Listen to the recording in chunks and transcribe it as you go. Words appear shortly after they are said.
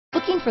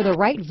Looking for the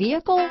right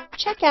vehicle?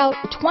 Check out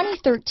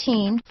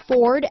 2013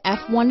 Ford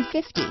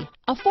F-150.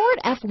 A Ford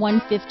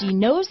F-150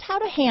 knows how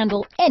to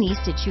handle any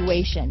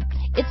situation.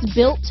 It's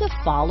built to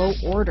follow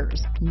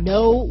orders,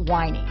 no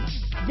whining.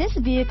 This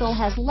vehicle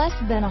has less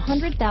than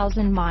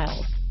 100,000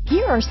 miles.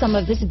 Here are some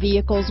of this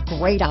vehicle's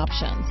great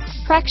options: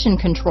 traction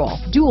control,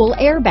 dual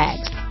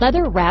airbags,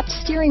 leather-wrapped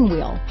steering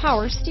wheel,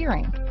 power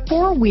steering,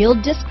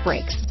 four-wheel disc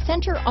brakes,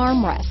 center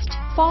armrest,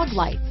 fog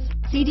lights,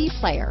 CD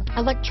player,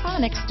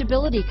 electronic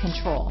stability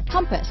control,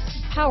 compass,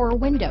 power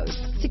windows,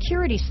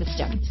 security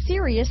system,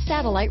 Sirius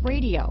satellite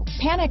radio,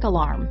 panic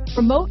alarm,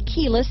 remote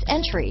keyless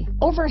entry,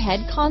 overhead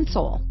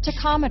console,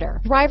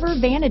 tachometer, driver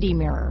vanity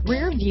mirror,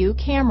 rear view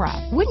camera.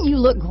 Wouldn't you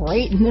look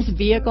great in this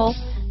vehicle?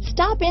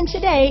 Stop in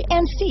today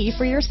and see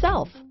for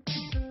yourself.